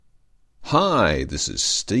Hi, this is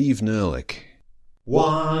Steve Nerlich.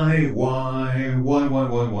 Why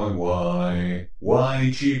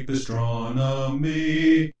cheap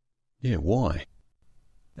astronomy? Yeah, why?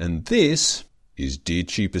 And this is Dear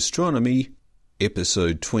Cheap Astronomy,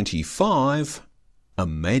 episode 25,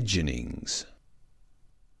 Imaginings.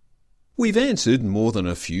 We've answered more than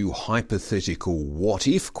a few hypothetical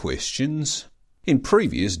what-if questions in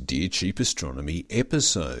previous Dear Cheap Astronomy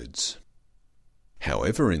episodes.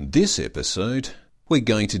 However, in this episode, we're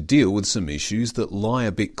going to deal with some issues that lie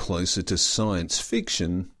a bit closer to science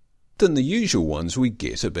fiction than the usual ones we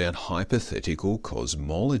get about hypothetical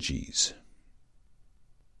cosmologies.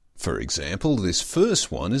 For example, this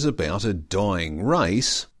first one is about a dying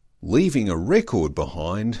race leaving a record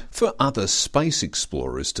behind for other space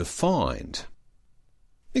explorers to find.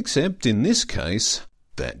 Except in this case,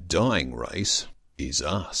 that dying race is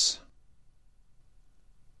us.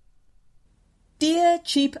 Dear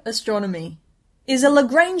Cheap Astronomy, is a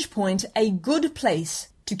Lagrange point a good place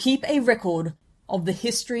to keep a record of the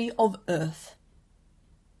history of Earth?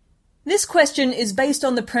 This question is based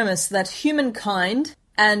on the premise that humankind,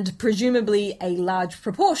 and presumably a large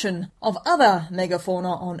proportion of other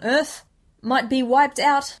megafauna on Earth, might be wiped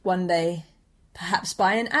out one day, perhaps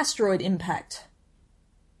by an asteroid impact.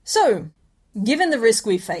 So, given the risk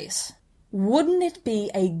we face, wouldn't it be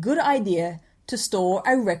a good idea to store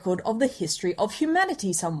a record of the history of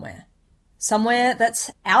humanity somewhere? Somewhere that's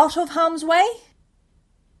out of harm's way?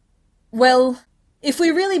 Well, if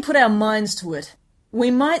we really put our minds to it, we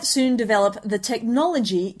might soon develop the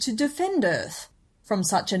technology to defend Earth from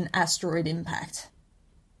such an asteroid impact.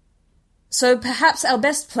 So perhaps our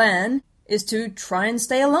best plan is to try and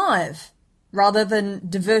stay alive, rather than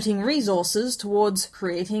diverting resources towards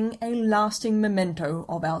creating a lasting memento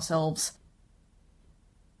of ourselves.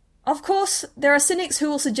 Of course, there are cynics who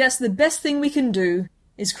will suggest the best thing we can do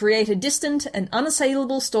is create a distant and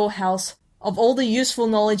unassailable storehouse of all the useful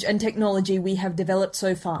knowledge and technology we have developed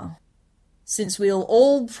so far, since we'll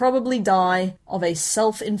all probably die of a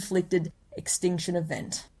self-inflicted extinction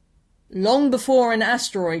event, long before an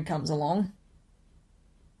asteroid comes along.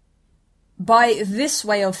 By this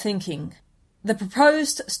way of thinking, the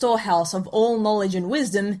proposed storehouse of all knowledge and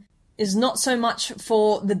wisdom is not so much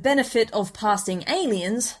for the benefit of passing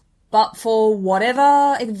aliens, but for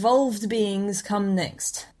whatever evolved beings come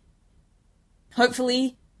next.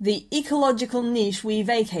 Hopefully, the ecological niche we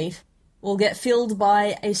vacate will get filled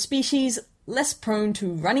by a species less prone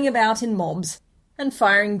to running about in mobs and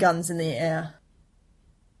firing guns in the air.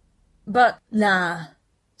 But nah,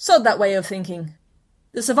 sod that way of thinking.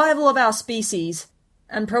 The survival of our species,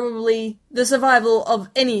 and probably the survival of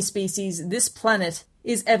any species this planet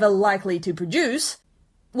is ever likely to produce,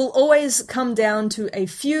 will always come down to a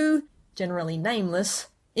few, generally nameless,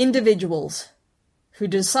 individuals who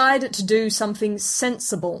decide to do something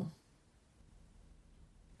sensible.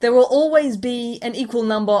 There will always be an equal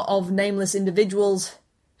number of nameless individuals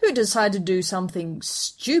who decide to do something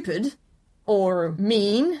stupid or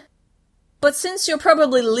mean. But since you're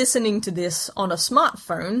probably listening to this on a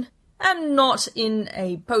smartphone and not in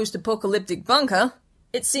a post-apocalyptic bunker,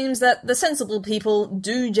 it seems that the sensible people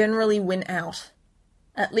do generally win out,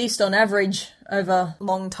 at least on average over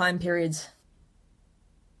long time periods.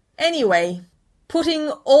 Anyway, putting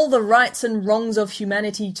all the rights and wrongs of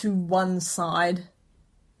humanity to one side,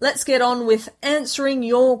 let's get on with answering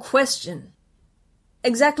your question.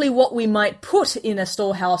 Exactly what we might put in a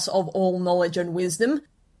storehouse of all knowledge and wisdom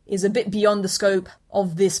is a bit beyond the scope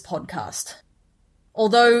of this podcast.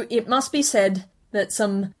 Although it must be said that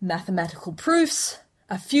some mathematical proofs,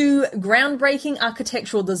 a few groundbreaking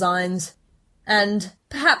architectural designs, and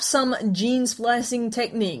perhaps some gene splicing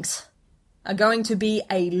techniques are going to be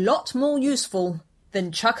a lot more useful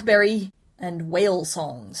than Chuck Berry and whale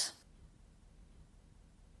songs.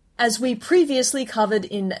 As we previously covered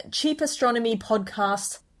in Cheap Astronomy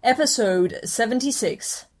Podcast, episode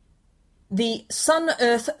 76, the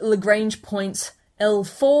Sun-Earth Lagrange points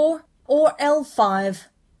L4 or L5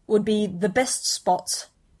 would be the best spots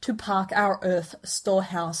to park our Earth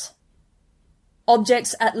storehouse.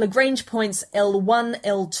 Objects at Lagrange points L1,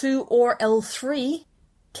 L2, or L3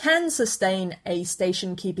 can sustain a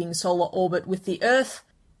station-keeping solar orbit with the Earth,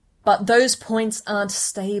 but those points aren't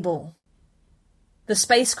stable. The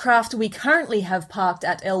spacecraft we currently have parked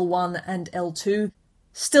at L1 and L2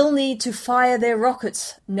 still need to fire their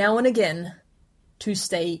rockets now and again to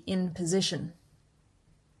stay in position.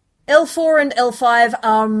 L4 and L5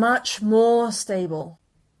 are much more stable,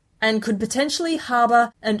 and could potentially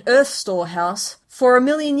harbour an Earth storehouse for 1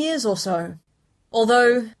 million years or so,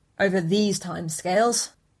 although, over these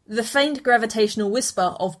timescales, the faint gravitational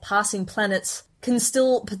whisper of passing planets can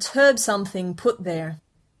still perturb something put there.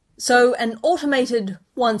 So an automated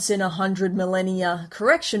once-in-100 millennia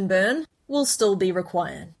correction burn will still be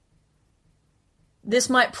required. This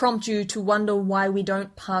might prompt you to wonder why we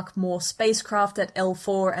don't park more spacecraft at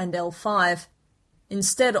L4 and L5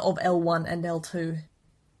 instead of L1 and L2.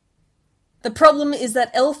 The problem is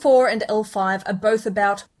that L4 and L5 are both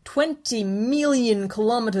about 20 million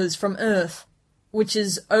kilometers from Earth, which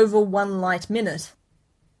is over 1 light minute,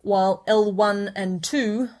 while L1 and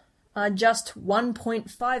 2 are just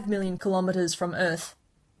 1.5 million kilometers from Earth,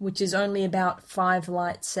 which is only about 5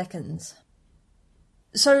 light seconds.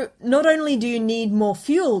 So not only do you need more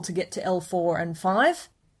fuel to get to L4 and 5,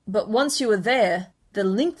 but once you are there, the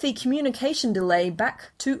lengthy communication delay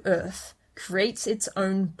back to Earth creates its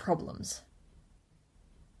own problems.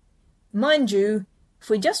 Mind you, if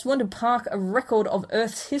we just want to park a record of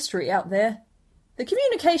Earth's history out there, the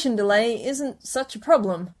communication delay isn't such a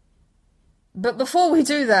problem. But before we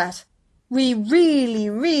do that, we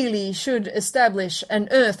really should establish an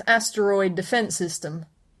Earth asteroid defense system.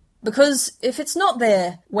 Because if it's not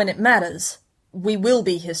there when it matters, we will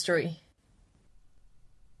be history.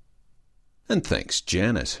 And thanks,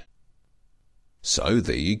 Janet. So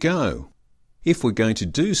there you go. If we're going to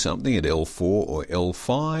do something at L4 or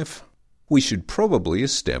L5, we should probably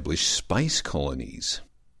establish space colonies,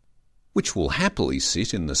 which will happily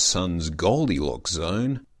sit in the Sun's Goldilocks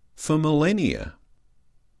zone for millennia.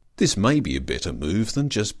 This may be a better move than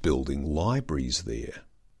just building libraries there,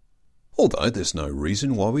 although there's no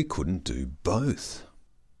reason why we couldn't do both.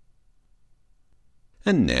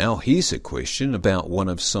 And now here's a question about one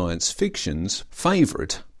of science fiction's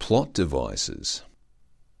favourite plot devices.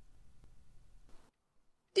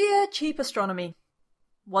 Dear Cheap Astronomy,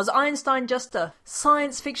 was Einstein just a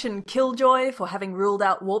science fiction killjoy for having ruled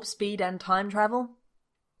out warp speed and time travel?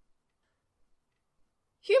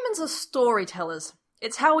 Humans are storytellers.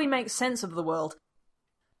 It's how we make sense of the world.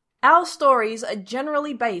 Our stories are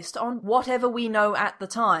generally based on whatever we know at the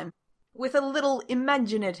time, with a little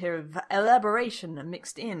imaginative elaboration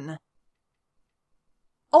mixed in.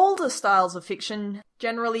 Older styles of fiction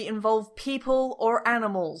generally involve people or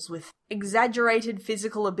animals with exaggerated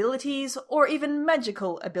physical abilities or even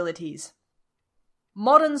magical abilities.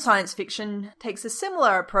 Modern science fiction takes a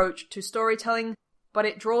similar approach to storytelling, but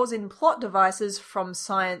it draws in plot devices from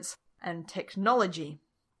science and technology.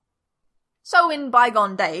 So in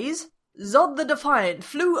bygone days, Zod the Defiant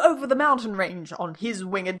flew over the mountain range on his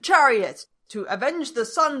winged chariot to avenge the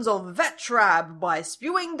sons of Vetrab by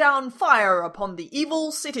spewing down fire upon the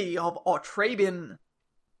evil city of Otrabian.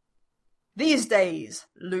 These days,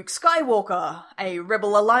 Luke Skywalker, a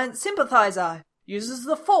Rebel Alliance sympathizer, uses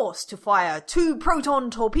the Force to fire 2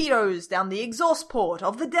 proton torpedoes down the exhaust port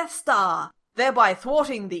of the Death Star, thereby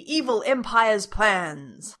thwarting the evil Empire's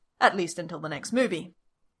plans, at least until the next movie.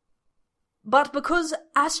 But because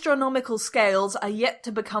astronomical scales are yet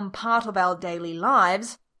to become part of our daily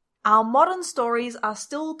lives, our modern stories are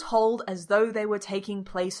still told as though they were taking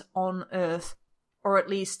place on Earth, or at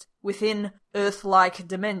least within Earth-like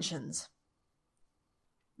dimensions.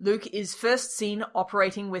 Luke is first seen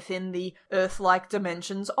operating within the Earth-like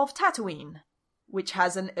dimensions of Tatooine, which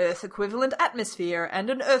has an Earth-equivalent atmosphere and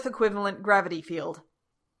an Earth-equivalent gravity field.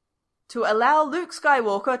 To allow Luke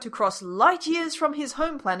Skywalker to cross light years from his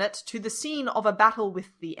home planet to the scene of a battle with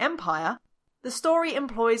the Empire, the story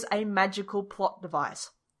employs a magical plot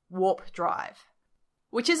device, warp drive,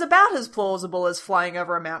 which is about as plausible as flying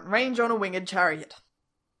over a mountain range on a winged chariot.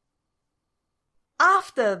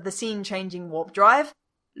 After the scene-changing warp drive,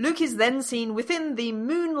 Luke is then seen within the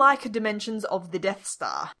moon-like dimensions of the Death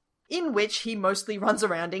Star, in which he mostly runs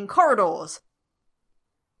around in corridors.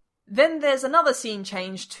 Then there's another scene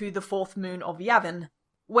change to the 4th moon of Yavin,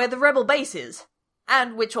 where the Rebel base is,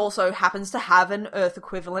 and which also happens to have an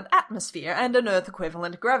Earth-equivalent atmosphere and an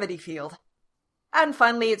Earth-equivalent gravity field. And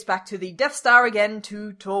finally it's back to the Death Star again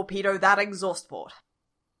to torpedo that exhaust port.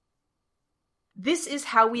 This is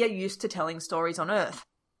how we are used to telling stories on Earth.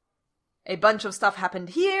 A bunch of stuff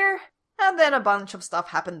happened here, and then a bunch of stuff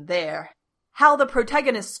happened there. How the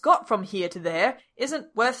protagonists got from here to there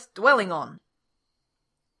isn't worth dwelling on.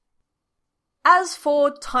 As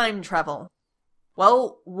for time travel,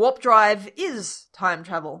 well, warp drive is time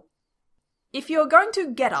travel. If you're going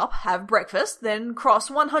to get up, have breakfast, then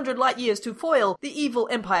cross 100 light years to foil the evil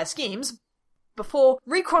Empire schemes, before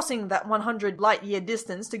recrossing that 100 light year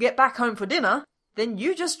distance to get back home for dinner, then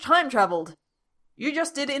you just time traveled. You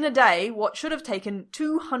just did in a day what should have taken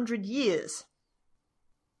 200 years.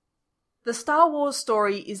 The Star Wars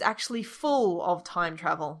story is actually full of time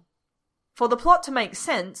travel. For the plot to make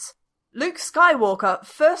sense, Luke Skywalker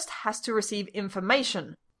first has to receive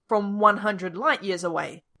information from 100 light years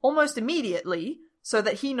away, almost immediately, so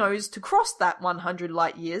that he knows to cross that 100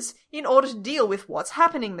 light years in order to deal with what's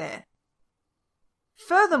happening there.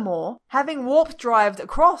 Furthermore, having warp-drived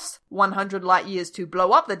across 100 light years to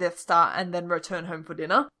blow up the Death Star and then return home for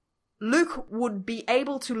dinner, Luke would be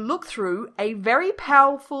able to look through a very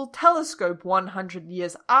powerful telescope 100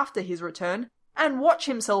 years after his return and watch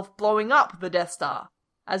himself blowing up the Death Star,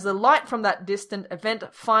 as the light from that distant event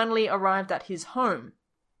finally arrived at his home.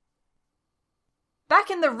 Back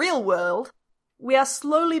in the real world, we are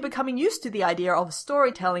slowly becoming used to the idea of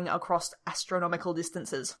storytelling across astronomical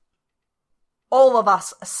distances. All of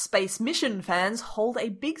us space mission fans hold a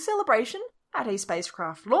big celebration at a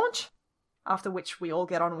spacecraft launch, after which we all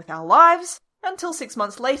get on with our lives, until 6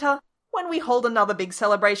 months later, when we hold another big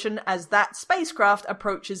celebration as that spacecraft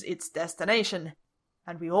approaches its destination,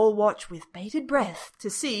 and we all watch with bated breath to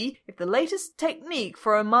see if the latest technique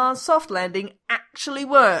for a Mars soft landing actually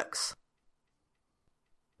works.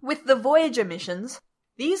 With the Voyager missions,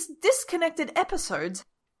 these disconnected episodes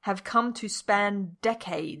have come to span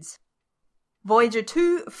decades. Voyager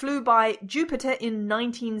 2 flew by Jupiter in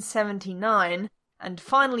 1979 and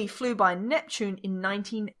finally flew by Neptune in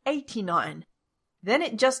 1989. Then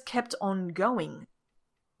it just kept on going.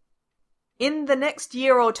 In the next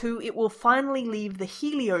year or two, it will finally leave the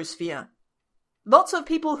heliosphere. Lots of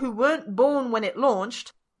people who weren't born when it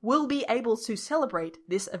launched will be able to celebrate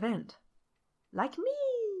this event. Like me!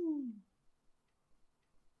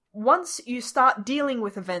 Once you start dealing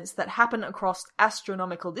with events that happen across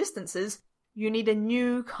astronomical distances, you need a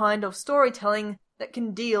new kind of storytelling that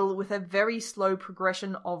can deal with a very slow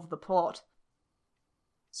progression of the plot.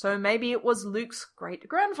 So maybe it was Luke's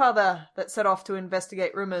great-grandfather that set off to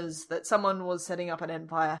investigate rumors that someone was setting up an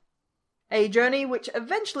empire. A journey which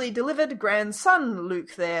eventually delivered grandson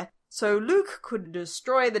Luke there, so Luke could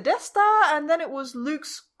destroy the Death Star, and then it was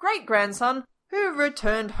Luke's great-grandson who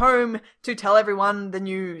returned home to tell everyone the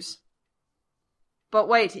news. But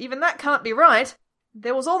wait, even that can't be right.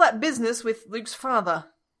 There was all that business with Luke's father.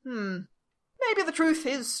 Maybe the truth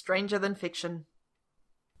is stranger than fiction.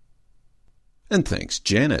 And thanks,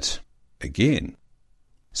 Janet. Again.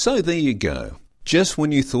 So there you go. Just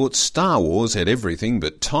when you thought Star Wars had everything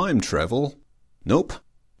but time travel, nope,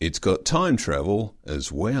 it's got time travel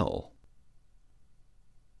as well.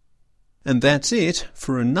 And that's it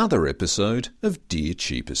for another episode of Dear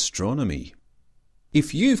Cheap Astronomy.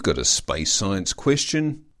 If you've got a space science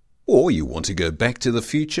question, or you want to go back to the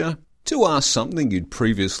future to ask something you'd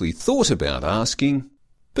previously thought about asking,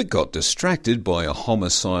 but got distracted by a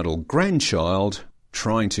homicidal grandchild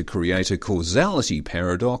trying to create a causality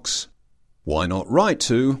paradox, why not write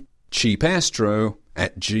to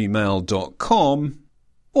cheapastro@gmail.com,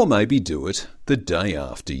 or maybe do it the day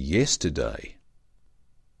after yesterday.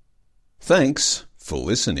 Thanks for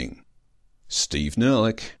listening. Steve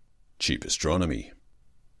Nerlich, Cheap Astronomy.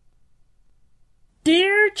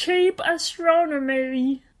 Dear Cheap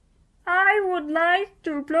Astronomy, I would like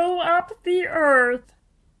to blow up the Earth.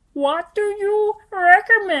 What do you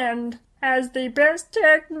recommend as the best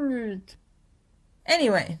technique?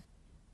 Anyway,